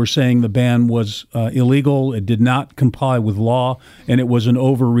those who were saying the ban was illegal, it did not comply with law, and it was an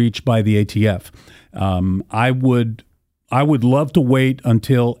overreach by the ATF. I would love to wait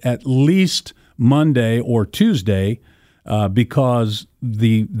until at least Monday or Tuesday because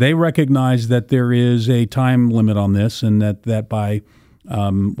they recognize that there is a time limit on this, and that by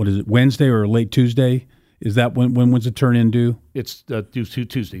Wednesday or late Tuesday? Is that when was the turn in due? It's due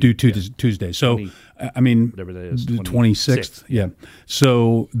Tuesday. Tuesday. So whatever that is, the 26th. Yeah.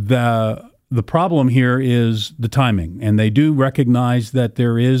 So the problem here is the timing, and they do recognize that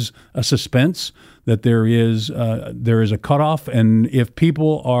there is a suspense, that there is a cutoff, and if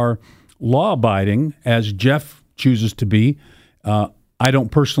people are law-abiding, as Jeff chooses to be, I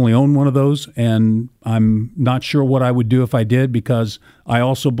don't personally own one of those, and I'm not sure what I would do if I did, because I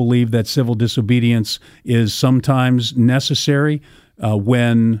also believe that civil disobedience is sometimes necessary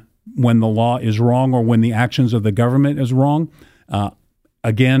when the law is wrong or when the actions of the government is wrong.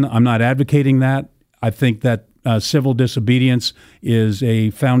 Again, I'm not advocating that. I think that civil disobedience is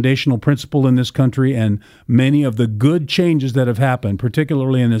a foundational principle in this country, and many of the good changes that have happened,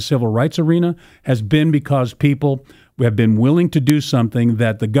 particularly in the civil rights arena, has been because people have been willing to do something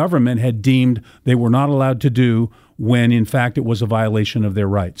that the government had deemed they were not allowed to do when, in fact, it was a violation of their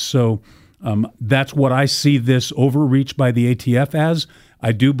rights. So that's what I see this overreach by the ATF as.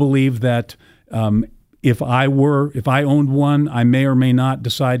 I do believe that if I owned one, I may or may not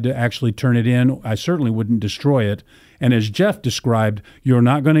decide to actually turn it in. I certainly wouldn't destroy it. And as Jeff described, you're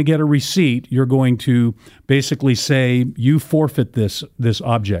not going to get a receipt. You're going to basically say you forfeit this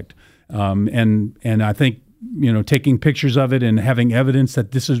object. And I think taking pictures of it and having evidence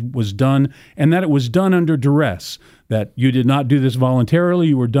that this was done, and that it was done under duress, that you did not do this voluntarily,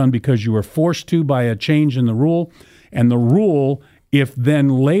 you were done because you were forced to by a change in the rule, and the rule, if then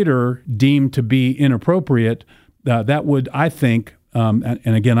later deemed to be inappropriate, that would, I think, and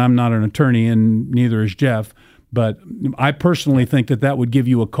again, I'm not an attorney and neither is Jeff, but I personally think that would give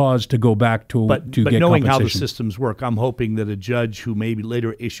you a cause to go back to get compensation. But knowing how the systems work, I'm hoping that a judge who maybe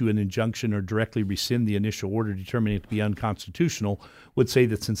later issue an injunction or directly rescind the initial order determining it to be unconstitutional would say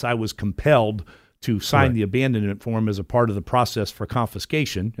that since I was compelled to sign the abandonment form as a part of the process for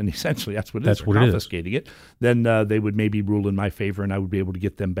confiscation, and essentially that's what it is, for confiscating it, then they would maybe rule in my favor and I would be able to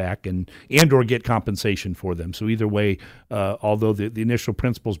get them back and or get compensation for them. So either way, although the initial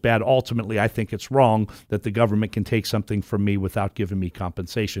principle is bad, ultimately I think it's wrong that the government can take something from me without giving me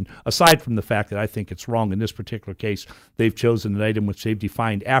compensation, aside from the fact that I think it's wrong in this particular case. They've chosen an item which they've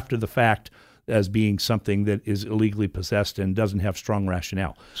defined after the fact as being something that is illegally possessed and doesn't have strong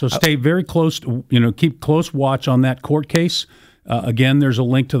rationale. So stay very close, keep close watch on that court case. Again, there's a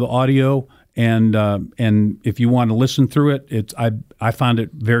link to the audio, and if you want to listen through it, I found it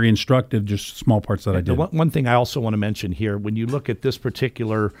very instructive, just small parts that I did. One thing I also want to mention here, when you look at this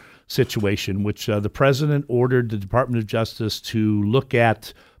particular situation, which the president ordered the Department of Justice to look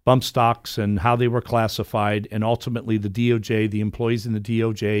at bump stocks and how they were classified, and ultimately the DOJ, the employees in the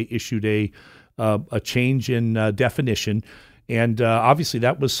DOJ issued a change in definition, and obviously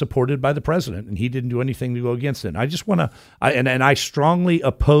that was supported by the president, and he didn't do anything to go against it. And I just want to, and I strongly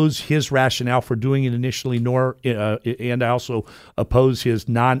oppose his rationale for doing it initially, and I also oppose his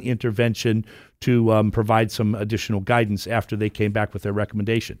non-intervention to provide some additional guidance after they came back with their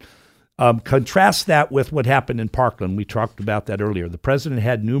recommendation. Contrast that with what happened in Parkland. We talked about that earlier. The president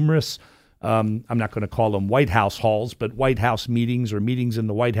had numerous, I'm not going to call them White House halls, but White House meetings or meetings in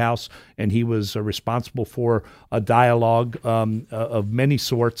the White House, and he was responsible for a dialogue of many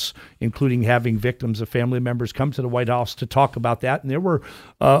sorts, including having victims of family members come to the White House to talk about that. And there were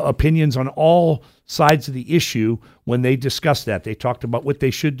opinions on all sides of the issue when they discussed that. They talked about what they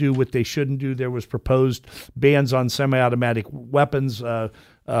should do, what they shouldn't do. There was proposed bans on semi-automatic weapons,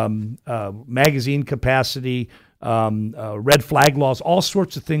 magazine capacity, red flag laws, all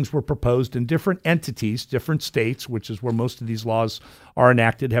sorts of things were proposed, and different entities, different states, which is where most of these laws are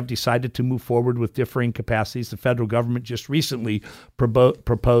enacted, have decided to move forward with differing capacities. The federal government just recently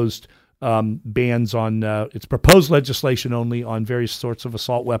proposed bans on, it's proposed legislation only on various sorts of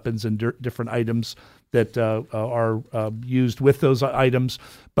assault weapons and different items that are used with those items.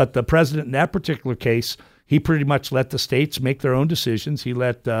 But the president in that particular case, he pretty much let the states make their own decisions. He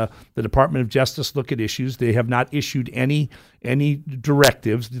let the Department of Justice look at issues. They have not issued any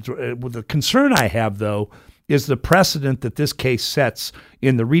directives. The concern I have, though, is the precedent that this case sets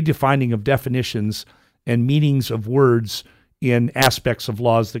in the redefining of definitions and meanings of words in aspects of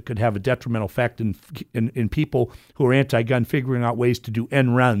laws that could have a detrimental effect in people who are anti-gun, figuring out ways to do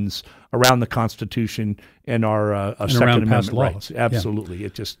end runs around the Constitution and our Second Amendment rights. Absolutely. Yeah.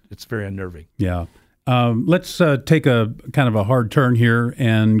 It's very unnerving. Yeah. Let's take a kind of a hard turn here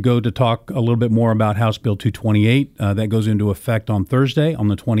and go to talk a little bit more about House Bill 228. That goes into effect on Thursday, on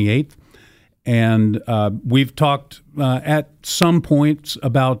the 28th. And we've talked at some points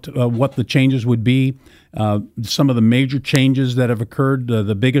about what the changes would be. Some of the major changes that have occurred,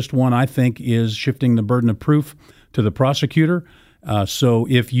 the biggest one, I think, is shifting the burden of proof to the prosecutor. So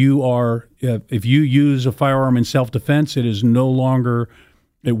if you use a firearm in self-defense,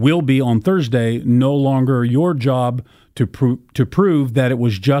 it will be on Thursday no longer your job to prove that it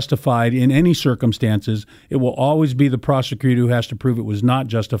was justified in any circumstances. It will always be the prosecutor who has to prove it was not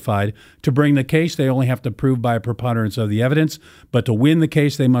justified. To bring the case, they only have to prove by a preponderance of the evidence, but to win the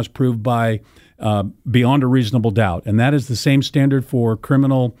case, they must prove by beyond a reasonable doubt. And that is the same standard for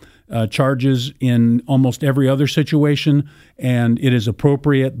criminal charges in almost every other situation, and it is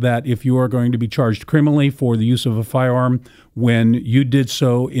appropriate that if you are going to be charged criminally for the use of a firearm when you did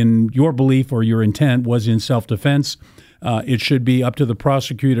so in your belief or your intent was in self-defense, it should be up to the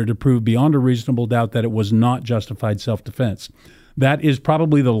prosecutor to prove beyond a reasonable doubt that it was not justified self-defense. That is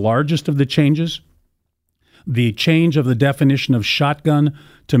probably the largest of the changes. The change of the definition of shotgun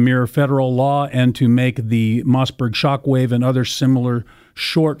to mirror federal law and to make the Mossberg Shockwave and other similar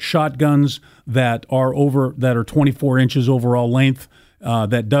short shotguns that are 24 inches overall length,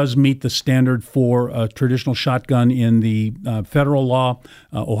 that does meet the standard for a traditional shotgun in the federal law.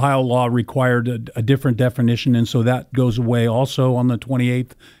 Ohio law required a different definition, and so that goes away also on the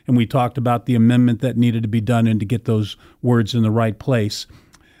 28th. And we talked about the amendment that needed to be done and to get those words in the right place.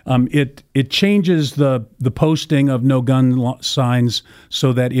 It changes the posting of no gun signs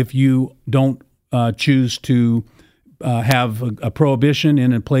so that if you don't choose to have a prohibition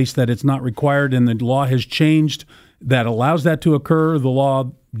in a place that it's not required, and the law has changed that allows that to occur. The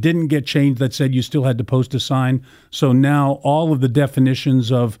law didn't get changed that said you still had to post a sign. So now all of the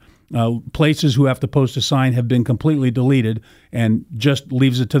definitions of places who have to post a sign have been completely deleted, and just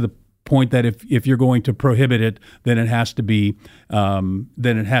leaves it to the point that if you're going to prohibit it, then it has to be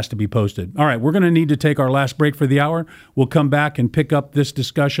posted. All right, we're going to need to take our last break for the hour. We'll come back and pick up this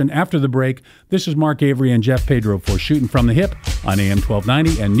discussion after the break. This is Mark Avery and Jeff Pedro for Shooting from the Hip on AM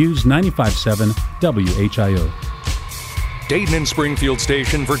 1290 and News 95.7 WHIO. Dayton and Springfield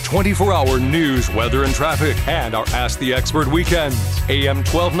station for 24-hour news, weather, and traffic, and our Ask the Expert weekends. AM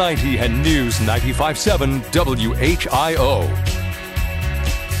 1290 and News 95.7 WHIO.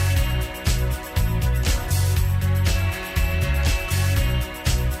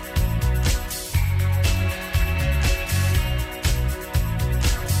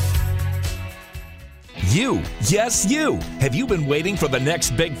 You, yes you. Have you been waiting for the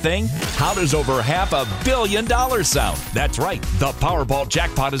next big thing? How does over $500 million sound? That's right. The Powerball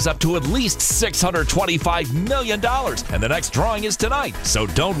jackpot is up to at least $625 million. And the next drawing is tonight. So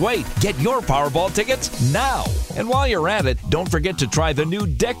don't wait. Get your Powerball tickets now. And while you're at it, don't forget to try the new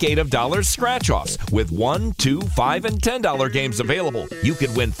Decade of Dollars scratch-offs. With $1, $2, $5, and $10 games available, you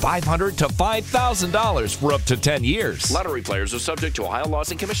could win $500 to $5,000 for up to 10 years. Lottery players are subject to Ohio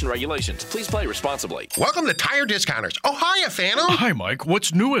laws and commission regulations. Please play responsibly. Welcome to Tire Discounters. Oh, hiya, Phantom. Hi, Mike.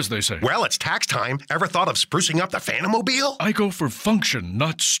 What's new, as they say? Well, it's tax time. Ever thought of sprucing up the Phantomobile? I go for function,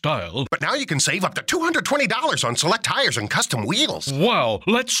 not style. But now you can save up to $220 on select tires and custom wheels. Wow,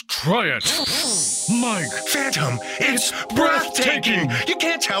 let's try it. Mike. Phantom, it's breathtaking. You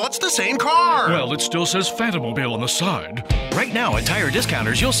can't tell it's the same car. Well, it still says Phantomobile on the side. Right now at Tire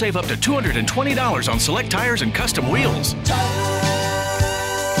Discounters, you'll save up to $220 on select tires and custom wheels.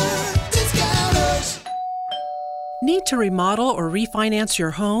 Need to remodel or refinance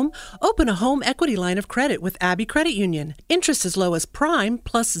your home? Open a home equity line of credit with Abbey Credit Union. Interest as low as prime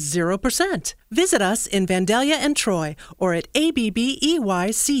plus 0%. Visit us in Vandalia and Troy or at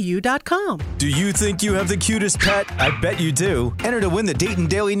abbeycu.com. Do you think you have the cutest pet? I bet you do. Enter to win the Dayton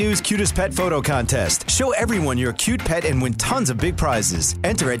Daily News Cutest Pet Photo Contest. Show everyone your cute pet and win tons of big prizes.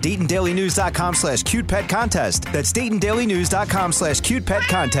 Enter at DaytonDailyNews.com/cutepetcontest. That's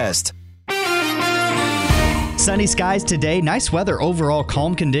DaytonDailyNews.com/cutepetcontest. Sunny skies today, nice weather overall,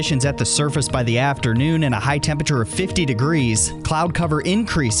 calm conditions at the surface by the afternoon, and a high temperature of 50 degrees. Cloud cover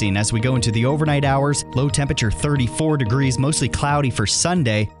increasing as we go into the overnight hours. Low temperature 34 degrees, mostly cloudy for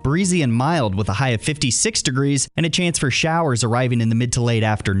Sunday. Breezy and mild with a high of 56 degrees and a chance for showers arriving in the mid to late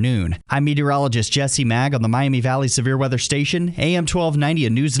afternoon. I'm meteorologist Jesse Mag on the Miami Valley Severe Weather Station, AM 1290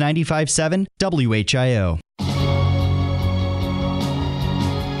 and News 95.7 WHIO.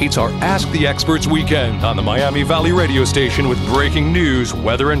 It's our Ask the Experts weekend on the Miami Valley radio station with breaking news,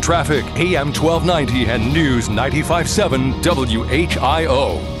 weather, and traffic. AM 1290 and News 95.7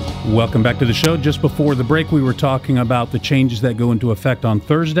 WHIO. Welcome back to the show. Just before the break, we were talking about the changes that go into effect on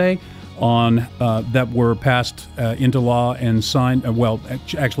Thursday that were passed into law and signed,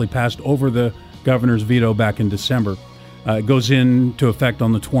 actually passed over the governor's veto back in December. It goes into effect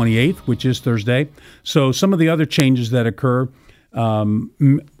on the 28th, which is Thursday. So some of the other changes that occur,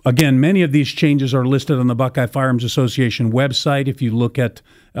 again, many of these changes are listed on the Buckeye Firearms Association website. If you look at,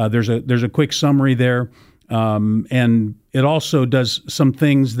 there's a quick summary there, and it also does some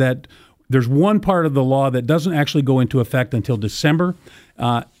things that there's one part of the law that doesn't actually go into effect until December.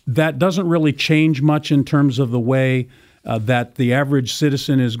 That doesn't really change much in terms of the way that the average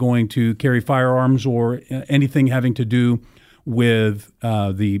citizen is going to carry firearms or anything having to do with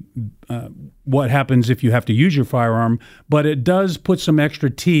what happens if you have to use your firearm, but it does put some extra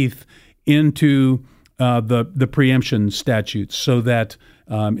teeth into the preemption statutes, so that,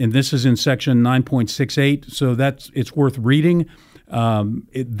 and this is in section 9.68, so it's worth reading.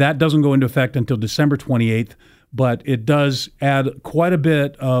 That doesn't go into effect until December 28th, but it does add quite a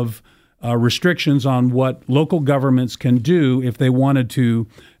bit of restrictions on what local governments can do if they wanted to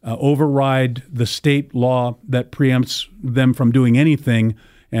override the state law that preempts them from doing anything,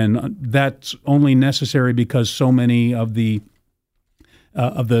 and that's only necessary because so many of the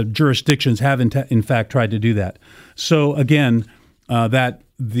jurisdictions have in fact tried to do that. So again, that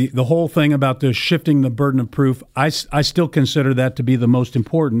the whole thing about the shifting the burden of proof, I still consider that to be the most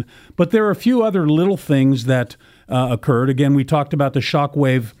important. But there are a few other little things that occurred. Again, we talked about the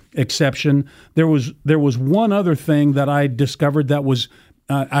shockwave exception. There was one other thing that I discovered that was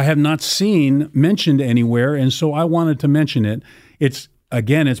I have not seen mentioned anywhere, and so I wanted to mention it. It's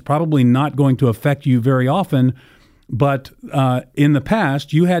probably not going to affect you very often, But in the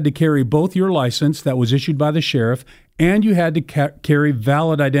past, you had to carry both your license that was issued by the sheriff, and you had to carry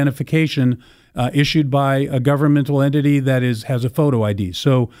valid identification issued by a governmental entity that has a photo ID.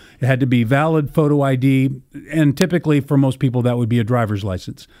 So it had to be valid photo ID, and typically for most people that would be a driver's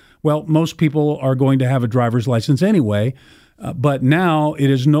license. Well, most people are going to have a driver's license anyway, but now it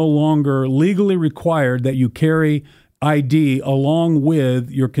is no longer legally required that you carry ID along with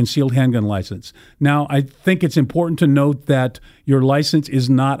your concealed handgun license. Now, I think it's important to note that your license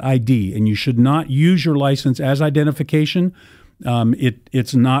is not ID, and you should not use your license as identification.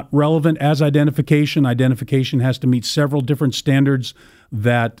 It's not relevant as identification. Identification has to meet several different standards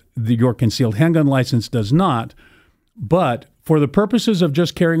that your concealed handgun license does not. But for the purposes of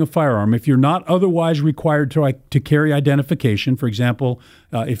just carrying a firearm, if you're not otherwise required to carry identification, for example,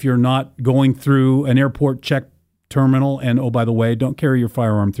 if you're not going through an airport check terminal, and oh, by the way, don't carry your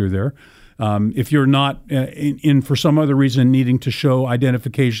firearm through there. If you're not for some other reason needing to show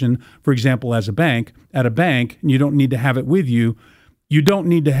identification, for example, at a bank, and you don't need to have it with you, you don't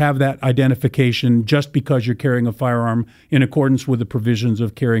need to have that identification just because you're carrying a firearm in accordance with the provisions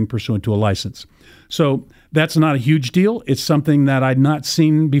of carrying pursuant to a license. So that's not a huge deal. It's something that I'd not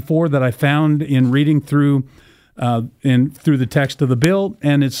seen before that I found in reading through the text of the bill,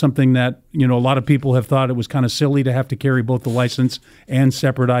 and it's something that a lot of people have thought it was kind of silly to have to carry both the license and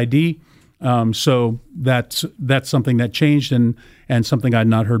separate ID. So that's something that changed and something I'd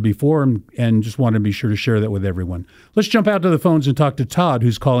not heard before, and just wanted to be sure to share that with everyone. Let's jump out to the phones and talk to Todd,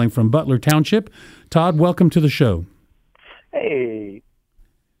 who's calling from Butler Township. Todd, welcome to the show. Hey.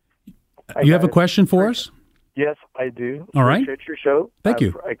 You have a question for us? Yes, I do. All right. Appreciate your show. Thank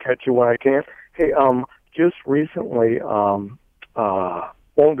you. I catch you when I can. Hey, just recently, won't go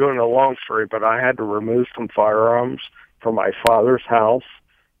into a long story, but I had to remove some firearms from my father's house.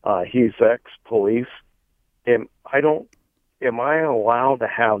 He's ex-police. Am I allowed to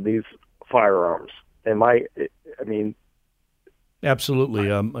have these firearms? Absolutely.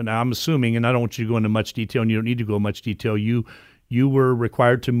 And I'm assuming, and I don't want you to go into much detail, and you don't need to go into much detail, you were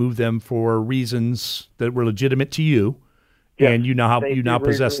required to move them for reasons that were legitimate to you, yes. And you now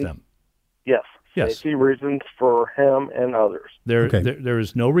possess them. Yes. Yes. Safety reasons for him and others. There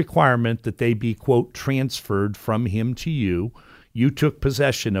is no requirement that they be, quote, transferred from him to you. You took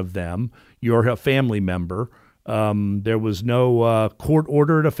possession of them. You're a family member. There was no court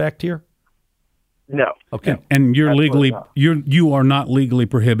order in effect here? No. Okay. And you're you are not legally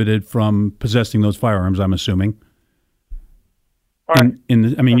prohibited from possessing those firearms, I'm assuming. All right.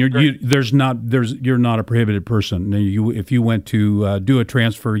 You're not a prohibited person. If you went to do a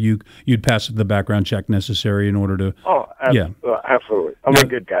transfer, you'd pass the background check necessary in order to. Oh, absolutely. I'm a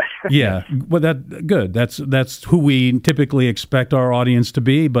good guy. Yeah, well, good. That's who we typically expect our audience to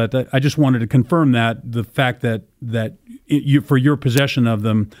be. But I just wanted to confirm that the fact that for your possession of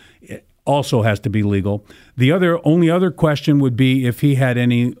them also has to be legal. The only other question would be if he had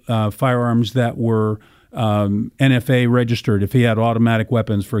any firearms that were NFA registered, if he had automatic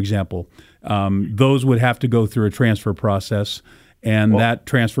weapons, for example. Those would have to go through a transfer process, and that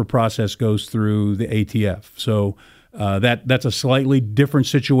transfer process goes through the ATF. So that's a slightly different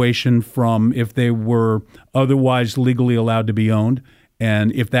situation from if they were otherwise legally allowed to be owned.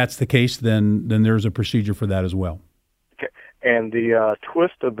 And if that's the case, then there's a procedure for that as well. Okay. And the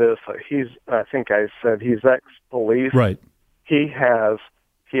twist of this, I think I said he's ex-police. Right. He has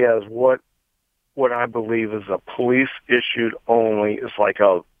what I believe is a police-issued only. It's like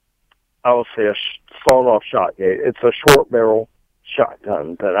a sawed-off shotgun. It's a short-barrel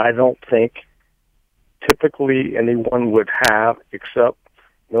shotgun that I don't think typically anyone would have except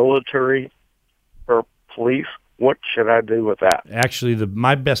military or police. What should I do with that? Actually,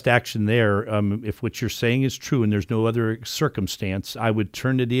 my best action there, if what you're saying is true and there's no other circumstance, I would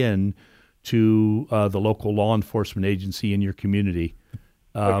turn it in to the local law enforcement agency in your community.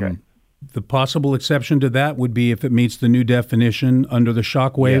 Okay. The possible exception to that would be if it meets the new definition under the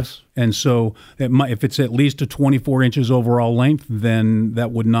shockwave. Yes. And so if it's at least a 24 inches overall length, then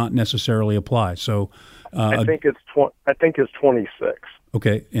that would not necessarily apply. So I think it's 26.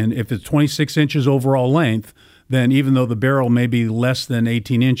 Okay, and if it's 26 inches overall length, then even though the barrel may be less than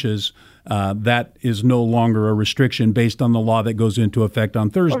 18 inches, that is no longer a restriction based on the law that goes into effect on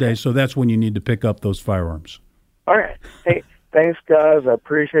Thursday. Okay. So that's when you need to pick up those firearms. All right. Hey, thanks, guys. I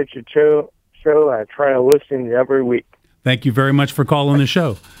appreciate your show. I try to listen to you every week. Thank you very much for calling the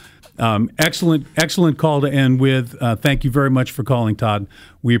show. Excellent call to end with. Thank you very much for calling, Todd.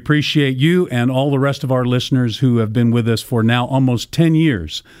 We appreciate you and all the rest of our listeners who have been with us for now almost 10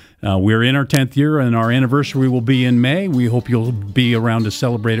 years. We're in our 10th year, and our anniversary will be in May. We hope you'll be around to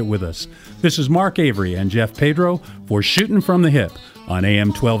celebrate it with us. This is Mark Avery and Jeff Pedro for Shooting from the Hip on AM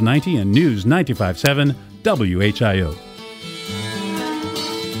 1290 and News 95.7 WHIO.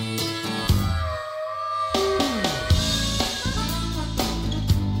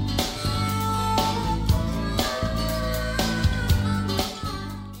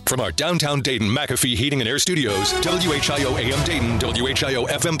 From our downtown Dayton McAfee Heating and Air Studios, WHIO AM Dayton, WHIO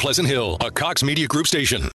FM Pleasant Hill, a Cox Media Group station.